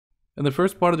In the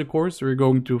first part of the course, we're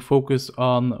going to focus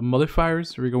on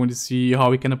modifiers. We're going to see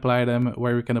how we can apply them,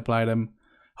 where we can apply them,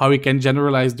 how we can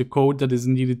generalize the code that is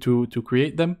needed to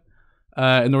create them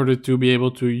in order to be able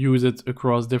to use it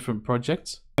across different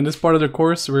projects. In this part of the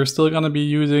course, we're still going to be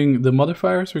using the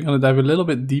modifiers. We're going to dive a little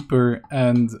bit deeper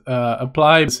and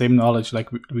apply the same knowledge like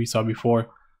we saw before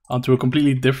onto a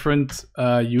completely different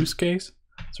use case.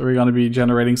 So we're going to be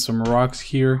generating some rocks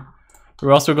here.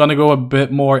 We're also going to go a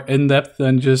bit more in depth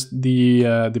than just the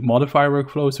modifier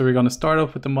workflow. So we're going to start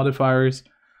off with the modifiers,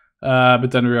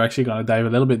 but then we're actually going to dive a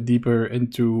little bit deeper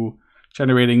into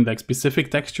generating like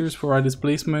specific textures for our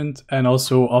displacement and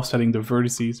also offsetting the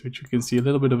vertices, which you can see a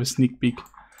little bit of a sneak peek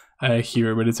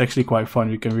here, but it's actually quite fun.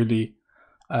 We can really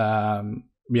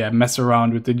mess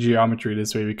around with the geometry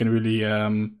this way. We can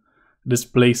really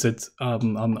displace it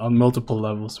on multiple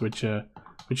levels, which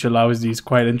allows these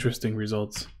quite interesting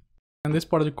results. In this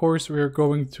part of the course, we're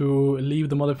going to leave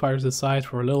the modifiers aside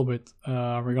for a little bit.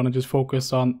 We're going to just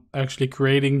focus on actually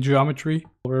creating geometry.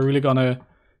 We're really going to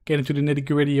get into the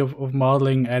nitty-gritty of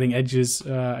modeling, adding edges,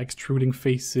 extruding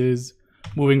faces,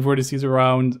 moving vertices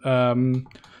around.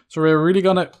 So we're really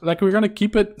gonna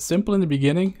keep it simple in the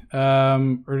beginning.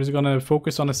 We're just gonna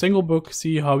focus on a single book,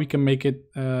 see how we can make it,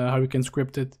 how we can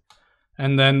script it.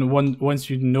 And then once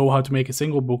you know how to make a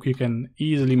single book, you can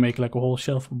easily make like a whole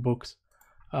shelf of books.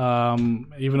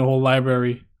 Even a whole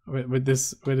library with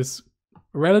this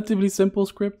relatively simple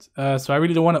script. So I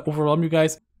really don't want to overwhelm you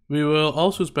guys. We will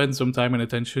also spend some time and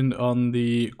attention on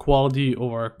the quality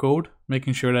of our code,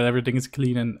 making sure that everything is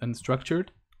clean and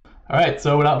structured. All right,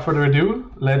 so without further ado,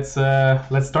 let's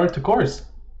start the course.